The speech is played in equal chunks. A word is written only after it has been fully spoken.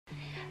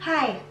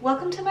Hi,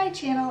 welcome to my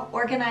channel,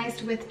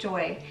 Organized with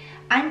Joy.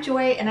 I'm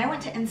Joy and I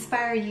want to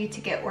inspire you to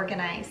get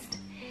organized.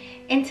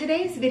 In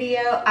today's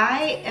video,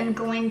 I am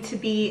going to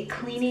be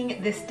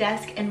cleaning this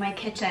desk in my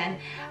kitchen.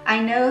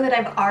 I know that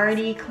I've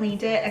already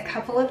cleaned it a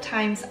couple of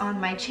times on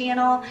my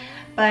channel,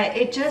 but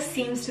it just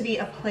seems to be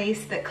a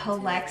place that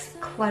collects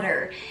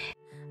clutter.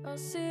 I'll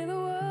see the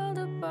world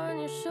up on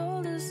your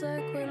shoulders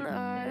like when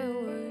I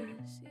was.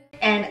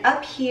 And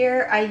up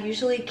here, I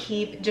usually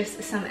keep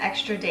just some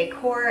extra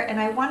decor, and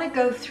I want to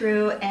go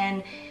through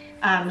and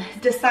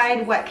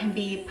decide what can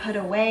be put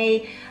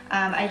away.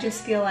 I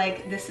just feel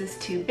like this is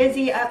too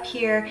busy up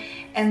here.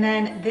 And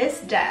then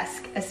this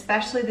desk,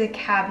 especially the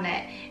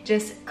cabinet,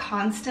 just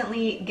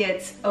constantly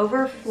gets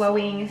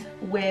overflowing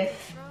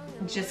with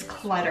just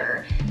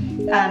clutter.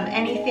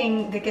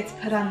 Anything that gets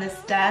put on this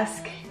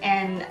desk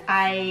and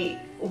I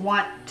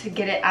want to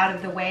get it out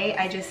of the way,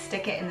 I just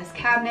stick it in this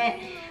cabinet.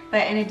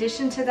 But in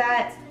addition to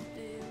that,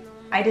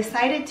 I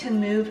decided to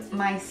move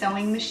my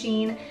sewing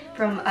machine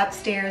from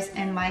upstairs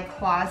in my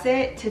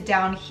closet to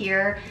down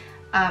here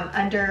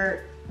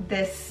under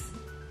this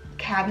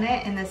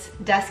cabinet, in this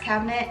desk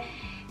cabinet.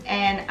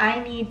 And I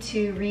need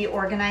to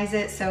reorganize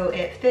it so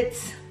it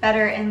fits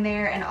better in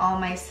there and all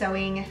my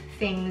sewing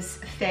things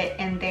fit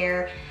in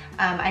there.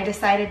 I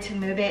decided to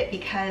move it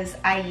because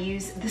I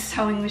use the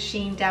sewing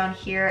machine down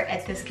here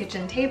at this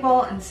kitchen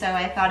table, and so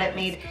I thought it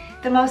made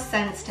the most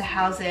sense to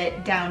house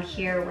it down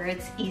here where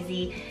it's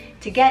easy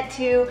to get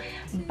to.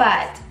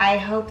 But I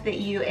hope that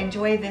you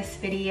enjoy this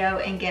video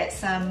and get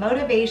some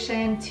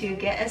motivation to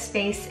get a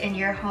space in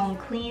your home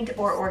cleaned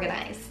or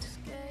organized.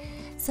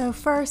 So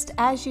first,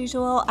 as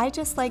usual, I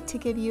just like to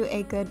give you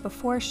a good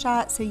before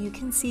shot so you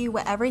can see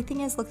what everything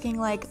is looking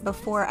like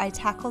before I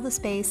tackle the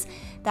space.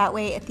 That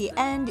way at the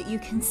end you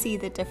can see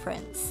the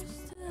difference.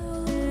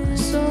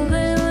 So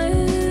they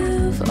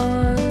live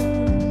on.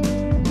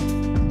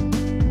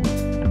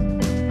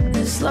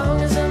 As long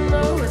as I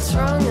know what's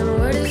wrong and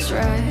what is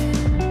right.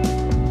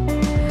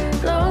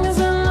 Long as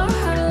I know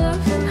how to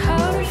love and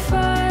how to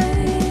fight.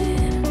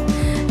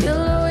 You'll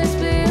always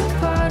be a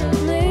part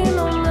of me,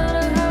 no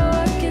matter how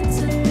I get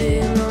to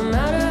be. No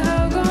matter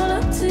how grown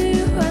up to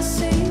you I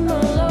seem,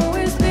 I'll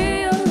always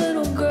be a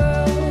little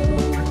girl.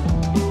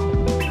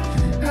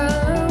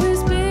 I'll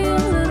always be a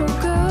little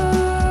girl.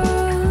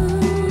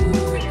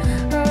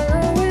 I'll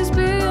always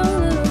be a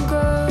little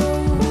girl.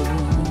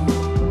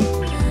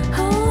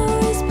 I'll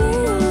always be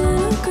a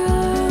little girl.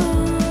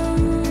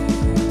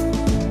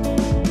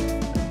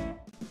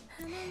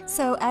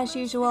 So as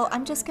usual,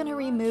 I'm just going to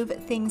remove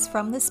things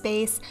from the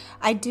space.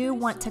 I do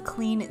want to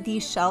clean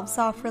these shelves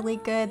off really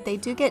good. They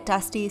do get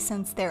dusty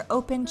since they're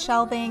open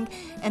shelving,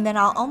 and then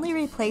I'll only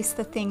replace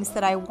the things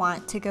that I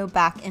want to go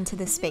back into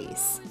the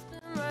space.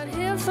 Right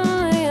here for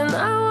me, and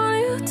I want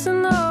you to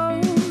know.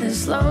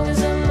 As long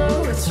as I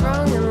know what's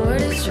wrong and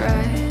what is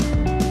right.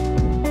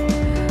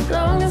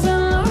 Long as I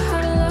know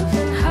how to love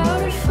and how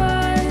to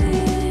fight.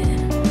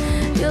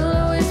 You'll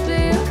always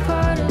be a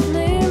part of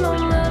me, no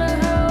matter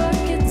how I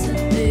get to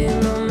be.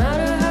 No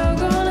matter how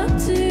grown up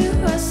to you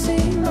I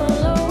seem,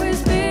 I'll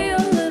always be a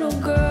little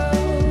girl.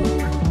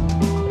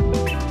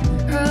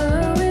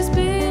 I'll always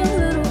be a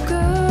little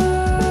girl.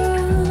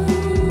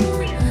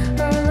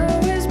 I'll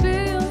always be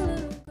a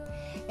little.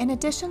 In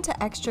addition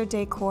to extra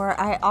decor,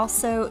 I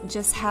also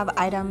just have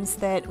items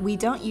that we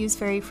don't use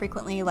very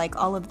frequently, like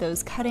all of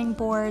those cutting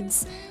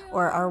boards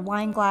or our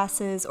wine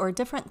glasses or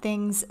different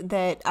things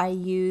that I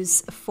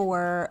use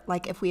for,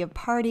 like, if we have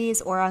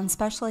parties or on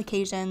special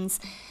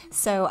occasions.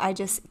 So I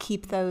just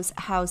keep those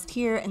housed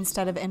here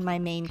instead of in my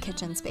main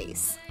kitchen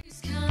space.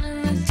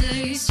 Counting the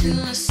days till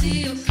I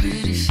see your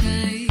pretty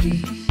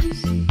face.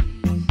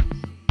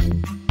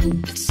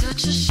 It's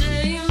such a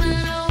shame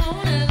that I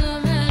won't ever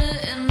matter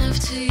enough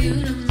to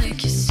you to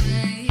make you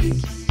stay.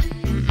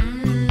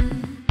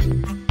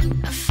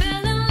 I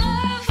fell in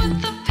love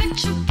with the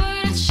picture, but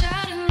it's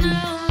shattered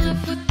now.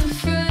 Left with the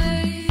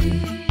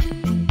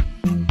frame.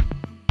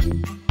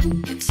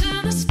 You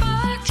turn the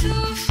spark to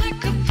a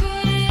flicker,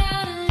 put it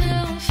out, and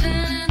now I'm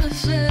fanning the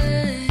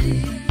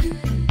flame.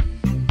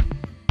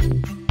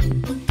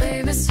 Well,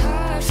 babe, it's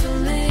hard for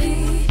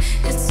me.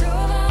 It's so I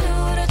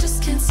know, I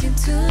just can't seem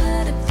to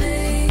let it be.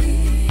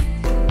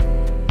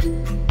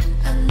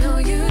 I know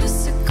you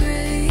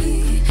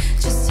disagree.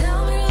 Just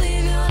tell me to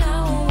leave you and I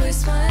won't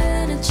waste my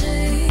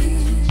energy.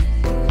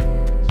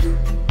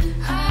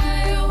 I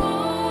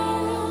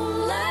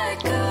won't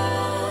let go.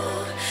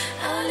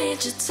 I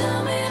need you to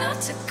tell me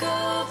not to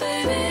go,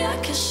 baby. I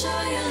can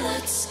show you.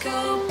 Let's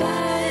go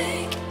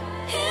back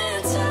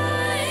in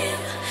time,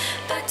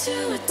 back to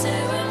a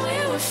day when we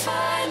were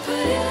fine. Put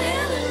your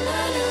hand in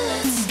mine and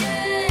let's get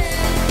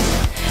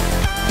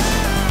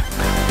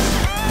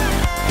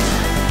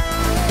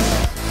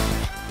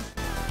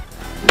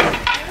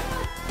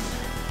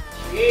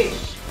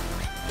Sheesh.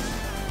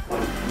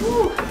 Whew.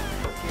 Ooh.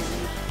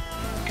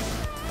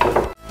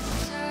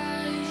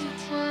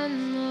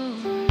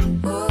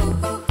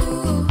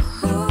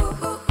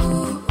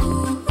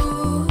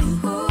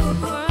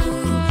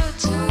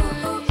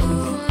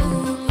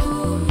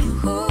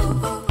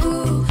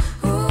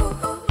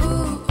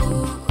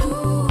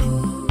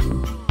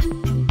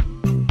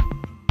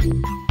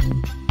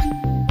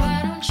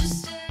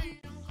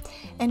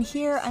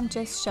 here I'm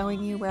just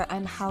showing you where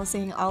I'm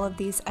housing all of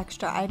these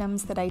extra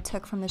items that I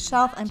took from the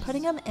shelf. I'm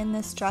putting them in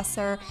this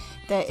dresser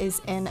that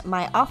is in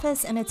my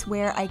office, and it's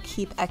where I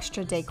keep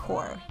extra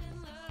decor.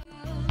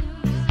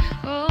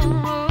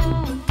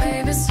 Oh,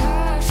 baby, it's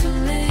hard for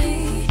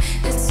me.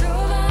 It's so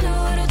I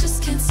know it, I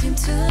just can't seem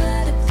to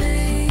let it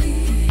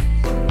be.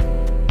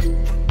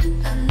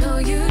 I know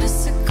you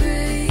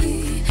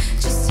disagree.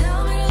 Just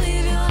tell me to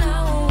leave you and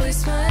I won't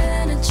waste my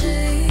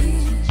energy.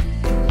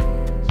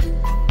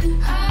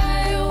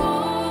 I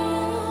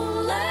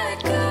won't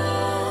let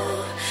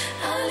go.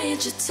 I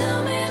need you to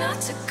tell me not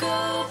to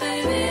go,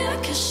 baby. I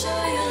can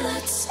show you,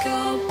 let's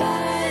go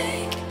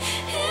back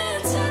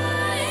in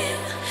time.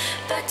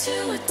 Back to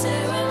a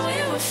day when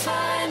we were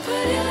fine.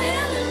 Put your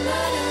hand in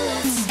mine and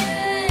let's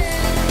get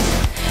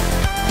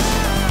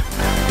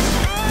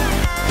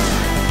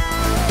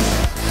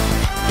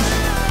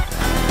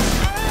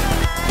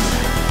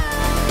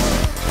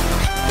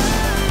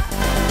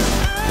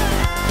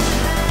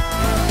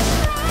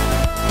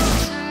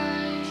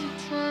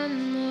one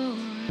more.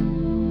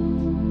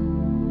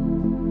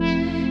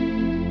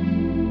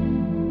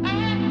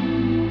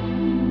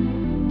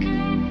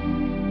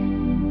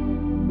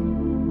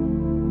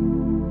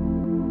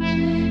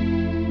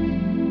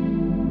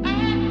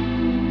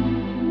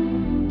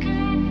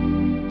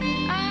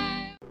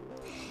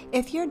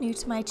 If you're new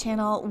to my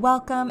channel,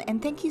 welcome,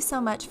 and thank you so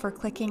much for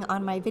clicking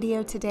on my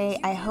video today.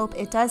 I hope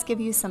it does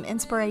give you some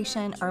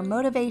inspiration or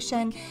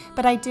motivation,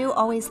 but I do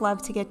always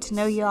love to get to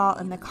know you all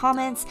in the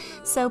comments,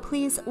 so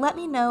please let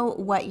me know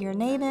what your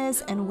name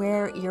is and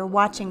where you're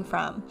watching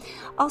from.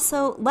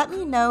 Also, let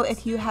me know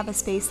if you have a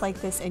space like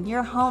this in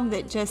your home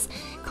that just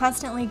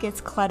constantly gets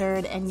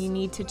cluttered and you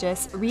need to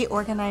just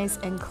reorganize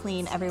and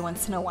clean every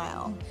once in a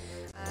while.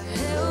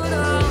 Held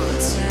on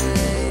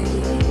tight.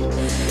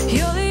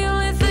 You're the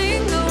only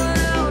thing going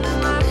on in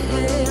my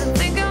head.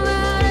 Think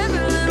about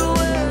every little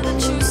word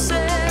that you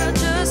said.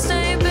 Just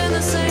ain't been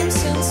the same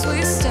since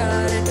we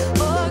started.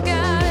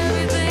 Forgot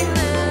everything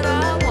that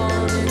I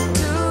wanted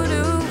to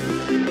do.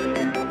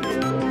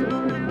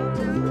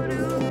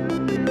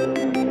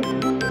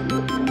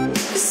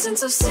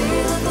 Since I've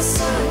seen that the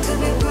sun could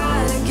be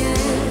bright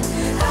again,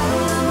 I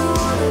don't ever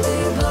wanna be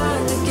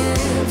blind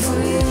again for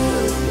you.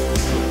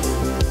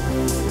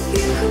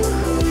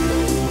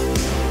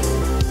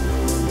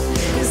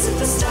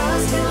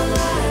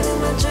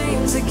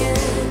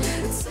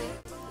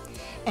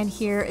 And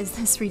here is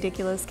this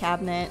ridiculous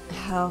cabinet.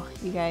 Oh,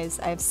 you guys,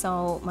 I have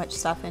so much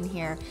stuff in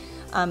here.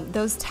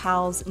 Those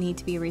towels need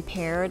to be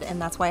repaired,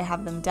 and that's why I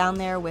have them down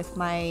there with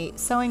my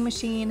sewing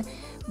machine.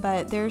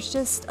 But there's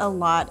just a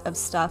lot of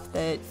stuff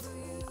that,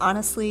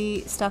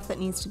 honestly, stuff that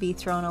needs to be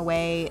thrown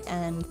away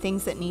and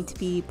things that need to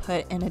be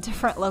put in a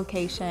different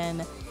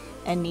location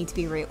and need to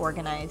be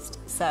reorganized.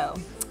 So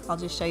I'll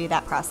just show you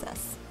that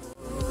process.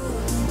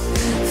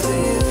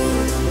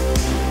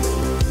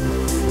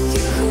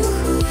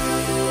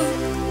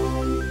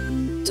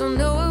 Don't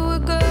know where we're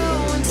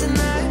going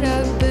tonight,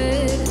 I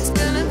bet it's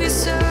gonna be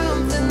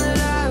something that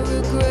I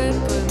regret,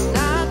 but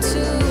not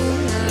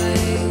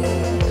tonight.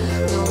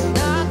 No,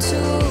 not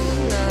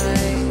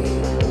tonight.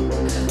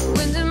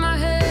 Wind in my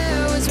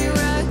hair as we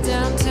ride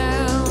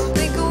downtown.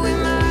 Think we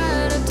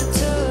might have to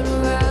turn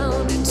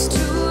around. It's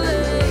too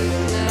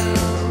late now.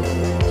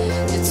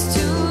 It's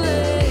too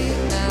late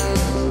now.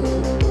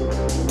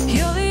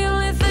 You're the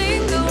only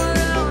thing going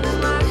on in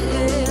my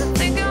head.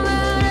 Thinking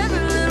about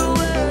every little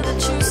word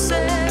that you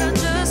said.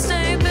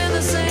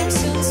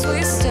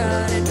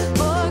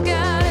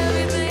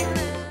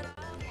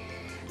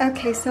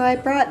 Okay, so I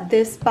brought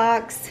this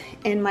box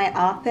in my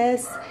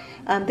office.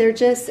 They're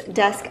just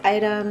desk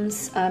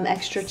items,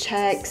 extra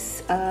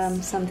checks,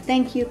 some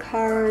thank you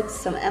cards,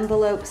 some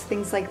envelopes,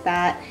 things like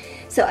that.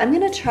 So I'm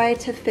gonna try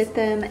to fit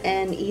them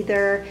in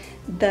either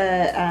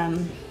the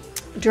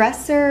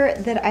dresser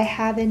that I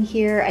have in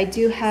here. I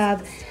do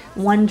have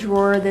one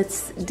drawer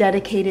that's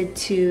dedicated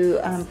to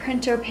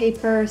printer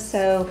paper,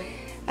 so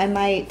I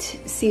might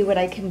see what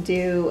I can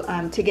do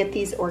to get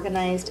these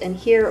organized in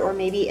here, or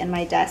maybe in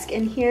my desk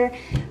in here.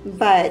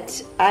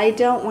 But I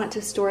don't want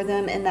to store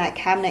them in that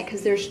cabinet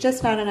because there's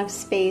just not enough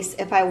space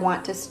if I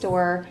want to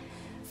store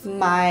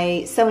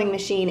my sewing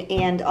machine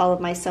and all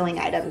of my sewing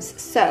items.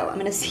 So I'm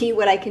gonna see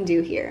what I can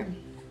do here.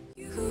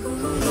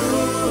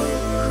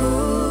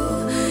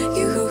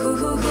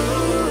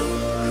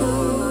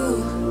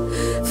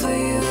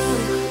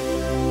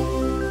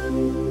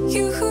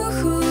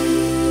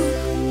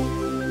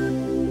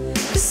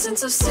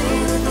 Since I've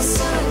seen that the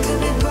sun could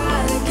be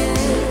bright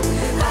again,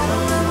 I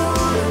don't ever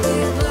wanna be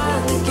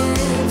blind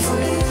again for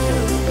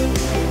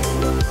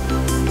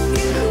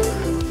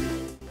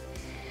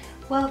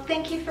you. Well,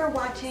 thank you for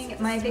watching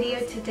my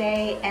video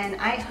today, and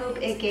I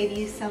hope it gave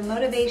you some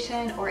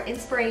motivation or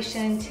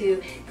inspiration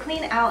to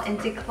clean out and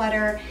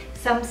declutter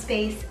some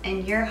space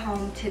in your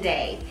home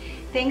today.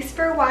 Thanks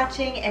for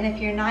watching, and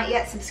if you're not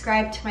yet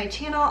subscribed to my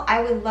channel,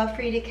 I would love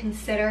for you to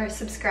consider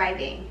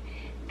subscribing.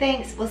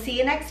 Thanks, we'll see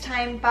you next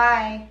time,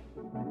 bye.